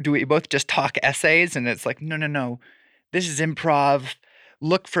 or do we both just talk essays? And it's like, no. This is improv.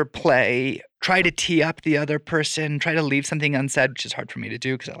 Look for play. Try to tee up the other person. Try to leave something unsaid, which is hard for me to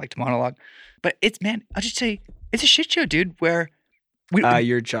do because I like to monologue. But it's, man, I'll just say, it's a shit show, dude, where we,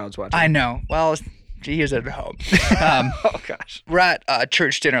 Your child's watching. I know. Well, he is at home. Oh gosh. We're at a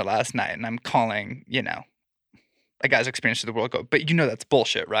church dinner last night, and I'm calling, you know, a guy's experience of the world go, but you know that's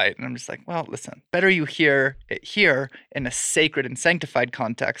bullshit, right? And I'm just like, well, listen, better you hear it here in a sacred and sanctified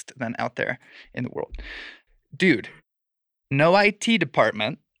context than out there in the world. Dude, no IT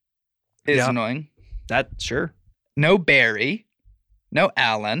department is Yeah. annoying. That sure. No Barry. No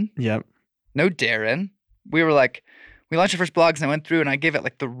Alan. Yep. No Darren. We were like, we launched our first blogs, and I went through and I gave it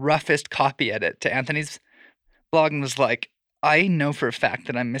like the roughest copy edit to Anthony's blog and was like, I know for a fact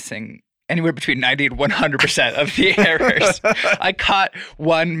that I'm missing anywhere between 90 and 100% of the errors. I caught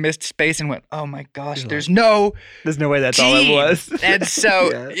one missed space and went, oh my gosh, You're there's no There's no way that's all it team. was. And so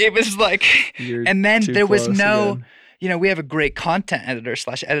Yes. it was like, You're and then too there was close no, again. you know, we have a great content editor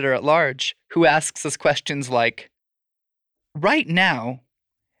 / editor at large who asks us questions like, right now,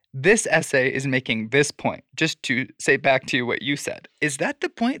 this essay is making this point. Just to say back to you what you said, is that the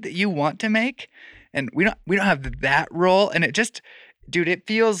point that you want to make? And we don't have that role. And it just, dude, it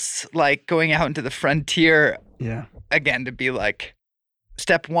feels like going out into the frontier Yeah. again to be like,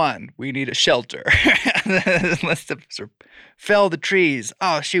 step one, we need a shelter. Let's sort of fell the trees.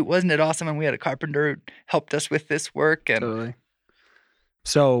 Oh shoot, wasn't it awesome? And we had a carpenter who helped us with this work. And Totally.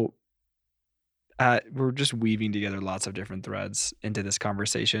 So we're just weaving together lots of different threads into this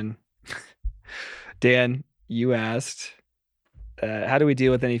conversation. Dan, you asked, how do we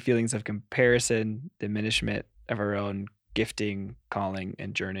deal with any feelings of comparison, diminishment of our own gifting, calling,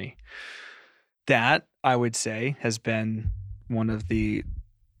 and journey? That, I would say, has been one of the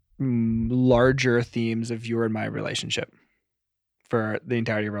larger themes of your and my relationship for the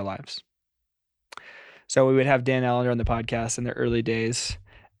entirety of our lives. So we would have Dan Allender on the podcast in the early days,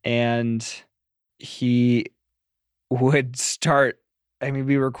 and he would start, we'd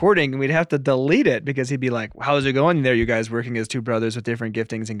be recording and we'd have to delete it because he'd be like, how's it going there, you guys working as two brothers with different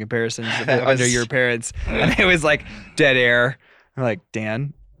giftings and comparisons That under was- your parents? And it was like dead air. I'm like,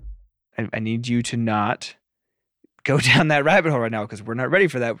 Dan, I need you to not go down that rabbit hole right now because we're not ready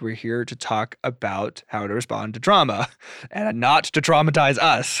for that. We're here to talk about how to respond to trauma and not to traumatize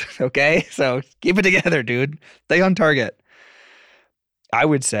us. Okay? So keep it together, dude. Stay on target. I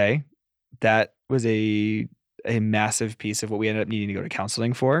would say that was a massive piece of what we ended up needing to go to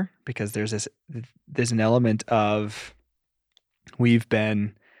counseling for, because there's an element of we've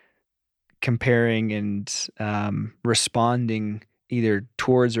been comparing and responding either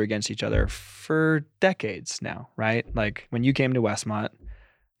towards or against each other for decades now, right? Like when you came to Westmont,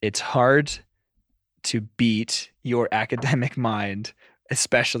 it's hard to beat your academic mind,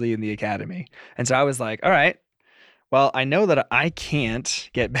 especially in the academy. And so I was like, all right, well, I know that I can't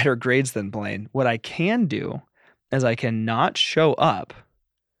get better grades than Blaine. What I can do is I can not show up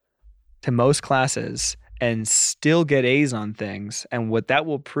to most classes and still get A's on things. And what that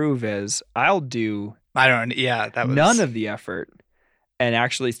will prove is I'll do none of the effort and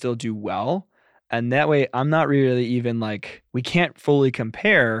actually still do well. And that way I'm not really even like, we can't fully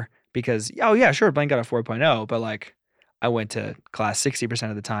compare because, oh yeah, sure, Blaine got a 4.0, but like I went to class 60%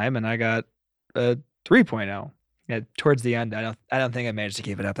 of the time and I got a 3.0. Yeah, towards the end, I don't think I managed to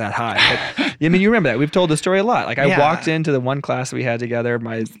keep it up that high. But, I mean, you remember that. We've told the story a lot. Like I walked into the one class that we had together,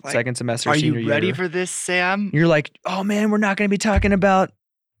 my second semester senior year. Are you ready for this, Sam? You're like, oh man, we're not going to be talking about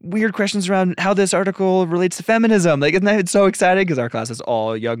weird questions around how this article relates to feminism. Like, isn't that so exciting? Because our class is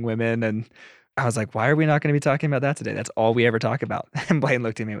all young women. And I was like, why are we not going to be talking about that today? That's all we ever talk about. And Blaine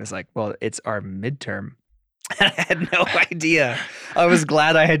looked at me and was like, well, it's our midterm. I had no idea. I was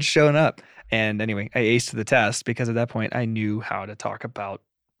glad I had shown up. And anyway, I aced the test because at that point I knew how to talk about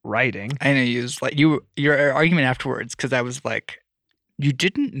writing. I know you was like your argument afterwards, because I was like, you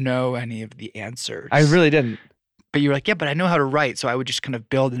didn't know any of the answers. I really didn't. But you were like, yeah, but I know how to write, so I would just kind of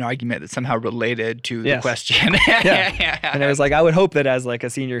build an argument that somehow related to the question. Yeah. And I was like, I would hope that as like a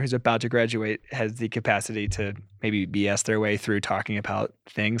senior who's about to graduate has the capacity to maybe BS their way through talking about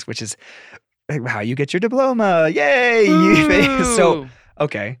things, which is how you get your diploma. Yay! So.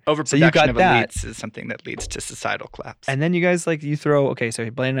 Okay. Overproduction so of elites is something that leads to societal collapse. And then you guys so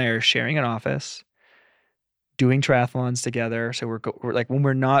Blaine and I are sharing an office, doing triathlons together. So we're like, when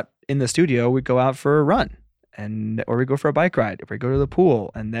we're not in the studio, we go out for a run or we go for a bike ride, or we go to the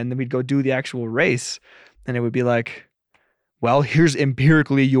pool, and then we'd go do the actual race. And it would be like, well, here's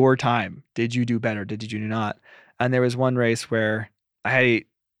empirically your time. Did you do better? Did you do not? And there was one race where I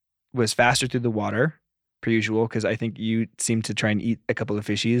was faster through the water, per usual, because I think you seem to try and eat a couple of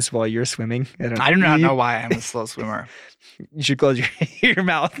fishies while you're swimming. I do not know why I'm a slow swimmer. You should close your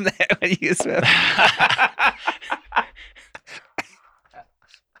mouth when you swim.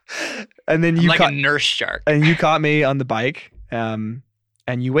 And then I'm like a nurse shark. And you caught me on the bike, and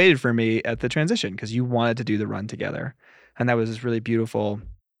you waited for me at the transition because you wanted to do the run together. And that was this really beautiful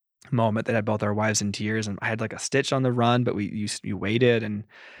moment that had both our wives in tears. And I had like a stitch on the run, but you waited, and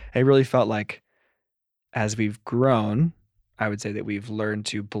it really felt like, as we've grown, I would say that we've learned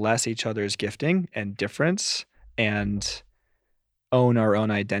to bless each other's gifting and difference and own our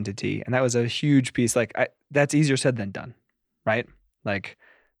own identity. And that was a huge piece. Like that's easier said than done, right? Like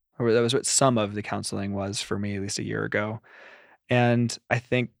that was what some of the counseling was for me, at least a year ago. And I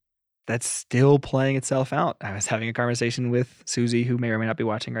think that's still playing itself out. I was having a conversation with Susie, who may or may not be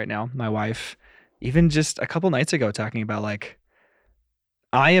watching right now, my wife, even just a couple nights ago, talking about like,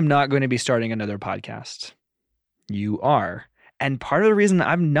 I am not going to be starting another podcast. You are. And part of the reason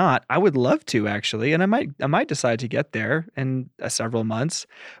I'm not, I would love to actually, and I might decide to get there in several months,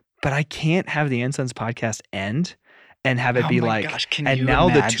 but I can't have the Ensigns podcast end and have it be like, gosh, and now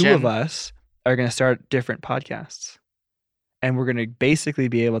the two of us are going to start different podcasts. And we're going to basically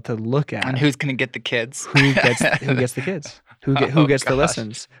be able to look at. And who's going to get the kids? Who gets the kids? Who gets the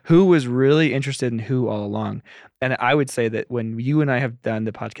listens? Who was really interested in who all along? And I would say that when you and I have done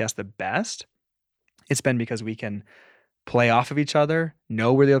the podcast the best, it's been because we can play off of each other,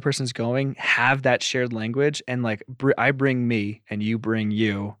 know where the other person's going, have that shared language, and like I bring me and you bring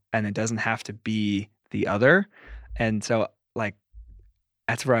you, and it doesn't have to be the other. And so like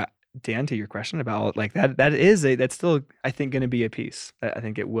that's where Dan, to your question about like that's still I think going to be a piece. I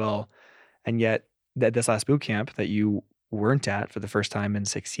think it will. And yet that this last boot camp that you weren't at for the first time in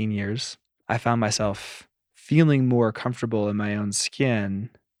 16 years, I found myself feeling more comfortable in my own skin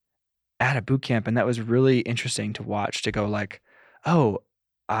at a boot camp. And that was really interesting to watch, to go like, oh,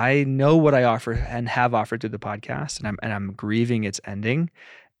 I know what I offer and have offered through the podcast, and I'm grieving its ending.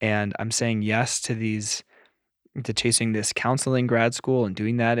 And I'm saying yes to chasing this counseling grad school and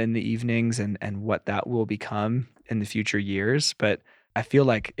doing that in the evenings and what that will become in the future years. But I feel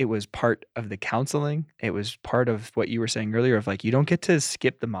like it was part of the counseling. It was part of what you were saying earlier of like, you don't get to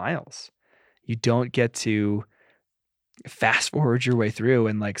skip the miles. You don't get to fast forward your way through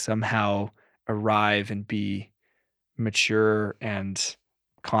and like somehow arrive and be mature and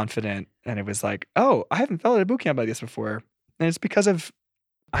confident. And it was like, oh, I haven't felt at a boot camp like this before. And it's because of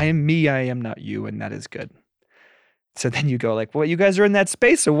I am me, I am not you, and that is good. So then you go like, well, you guys are in that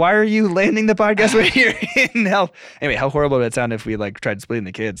space, so why are you landing the podcast when you're in hell? Anyway, how horrible would it sound if we like tried splitting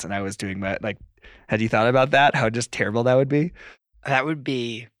the kids and I was doing that? Like, had you thought about that? How just terrible that would be? That would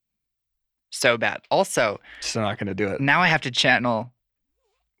be so bad. Also, Just not going to do it. now I have to channel.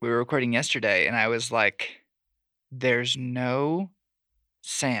 We were recording yesterday, and I was like, there's no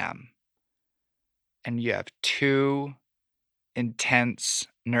Sam, and you have two intense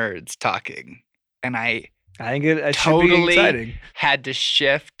nerds talking. And I think it should be totally exciting. had to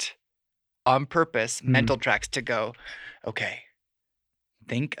shift on purpose mental tracks to go, okay,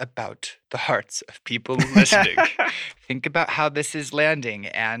 think about the hearts of people listening. Think about how this is landing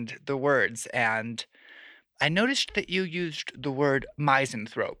and the words. And I noticed that you used the word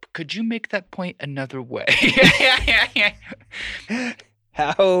misanthrope. Could you make that point another way?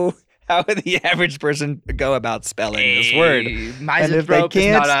 How would the average person go about spelling this word? And if they Misanthrope is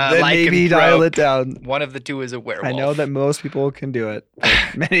can't, not a then maybe dial it lycanthrope. down. One of the two is a werewolf. I know that most people can do it, but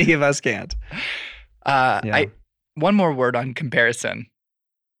many of us can't. One more word on comparison,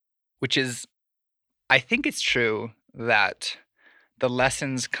 which is, I think it's true that the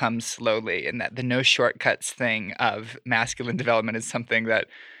lessons come slowly and that the no shortcuts thing of masculine development is something that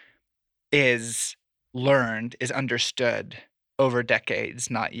is learned, is understood over decades,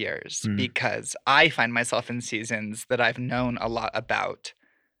 not years, because I find myself in seasons that I've known a lot about,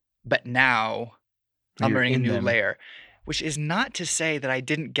 but now I'm learning a new layer, which is not to say that I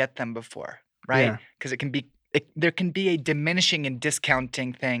didn't get them before, right? Because there can be a diminishing and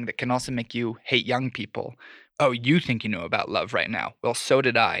discounting thing that can also make you hate young people. Oh, you think you know about love right now. Well, so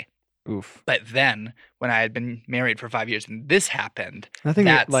did I. Oof. But then when I had been married for 5 years and this happened. I think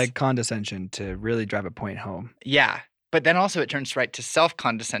that's like condescension to really drive a point home. Yeah. But then also it turns right to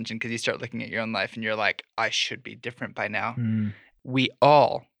self-condescension because you start looking at your own life and you're like, I should be different by now. We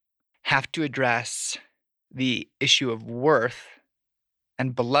all have to address the issue of worth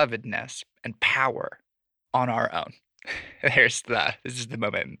and belovedness and power on our own. This is the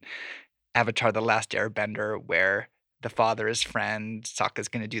moment in Avatar: The Last Airbender where the father is friend, Sokka's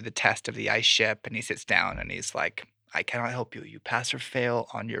going to do the test of the ice ship, and he sits down and he's like, I cannot help you. You pass or fail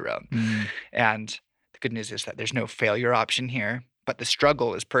on your own. And the good news is that there's no failure option here, but the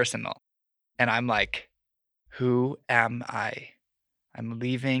struggle is personal. And I'm like, who am I? I'm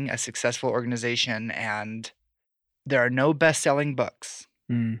leaving a successful organization and there are no best-selling books.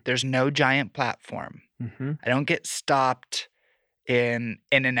 There's no giant platform. I don't get stopped in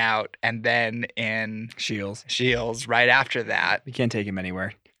In-N-Out and then in Shields right after that. You can't take him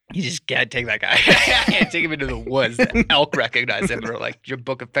anywhere. You just can't take that guy. You can't take him into the woods. The elk recognize him. They're like, your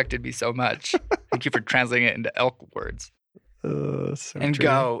book affected me so much. Thank you for translating it into elk words. So and true.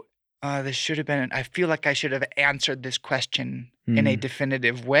 Go, this should have been, I feel like I should have answered this question in a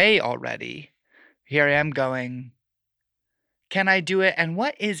definitive way already. Here I am going, can I do it? And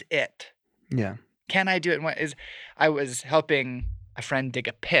what is it? Yeah. Can I do it? And what is, I was helping a friend dig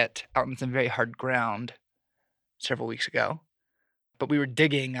a pit out on some very hard ground several weeks ago. But we were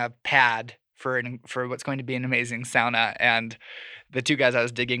digging a pad for what's going to be an amazing sauna. And the two guys I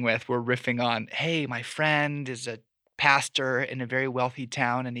was digging with were riffing on, hey, my friend is a pastor in a very wealthy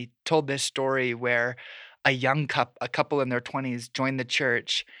town. And he told this story where a couple in their 20s joined the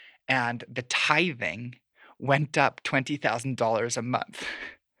church and the tithing went up $20,000 a month.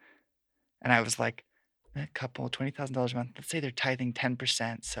 And I was like, that couple, $20,000 a month, let's say they're tithing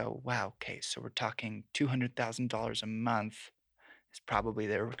 10%. So, wow, okay, so we're talking $200,000 a month. Is probably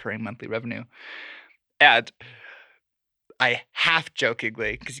their recurring monthly revenue. And I half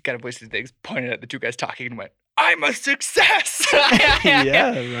jokingly, because you kind of voiced these things, pointed at the two guys talking and went, I'm a success.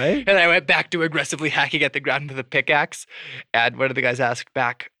 Yeah, right. And I went back to aggressively hacking at the ground with a pickaxe. And one of the guys asked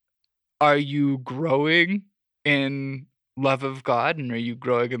back, are you growing in love of God? And are you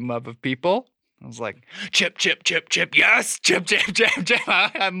growing in love of people? I was like, chip, chip, chip, chip. Yes, chip, chip, chip, chip.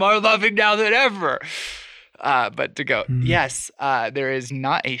 I'm more loving now than ever. But to go, yes, there is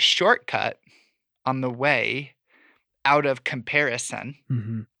not a shortcut on the way out of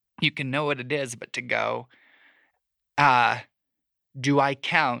comparison. You can know what it is, but to go, do I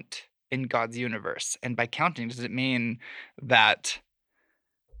count in God's universe? And by counting, does it mean that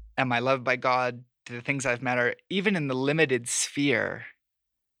am I loved by God? Do the things that matter, even in the limited sphere,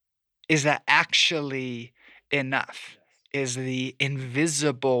 is that actually enough? Is the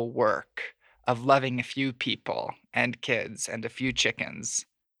invisible work of loving a few people and kids and a few chickens,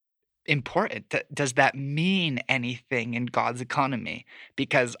 important? Does that mean anything in God's economy?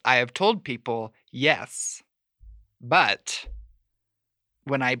 Because I have told people, yes, but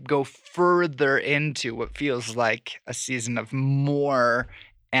when I go further into what feels like a season of more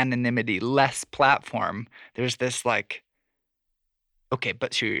anonymity, less platform, there's this like, okay,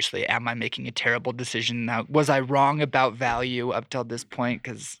 but seriously, am I making a terrible decision now? Was I wrong about value up till this point?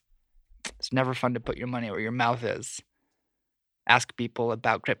 Because it's never fun to put your money where your mouth is. Ask people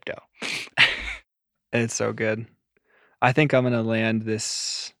about crypto. It's so good. I think I'm going to land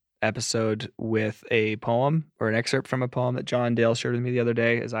this episode with a poem or an excerpt from a poem that John Dale shared with me the other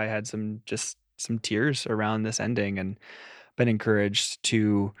day, as I had some tears around this ending and been encouraged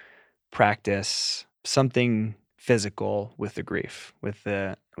to practice something physical with the grief, with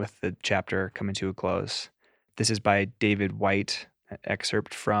the chapter coming to a close. This is by David White, an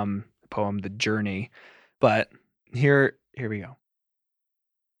excerpt from the poem The Journey. But here we go.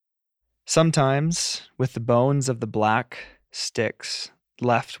 Sometimes, with the bones of the black sticks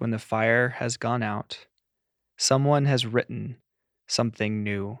left when the fire has gone out, someone has written something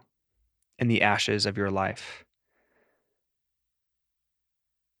new in the ashes of your life.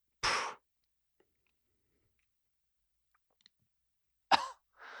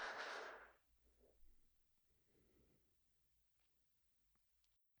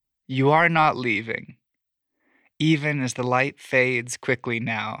 You are not leaving. Even as the light fades quickly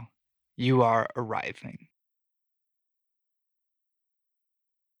now, you are arriving.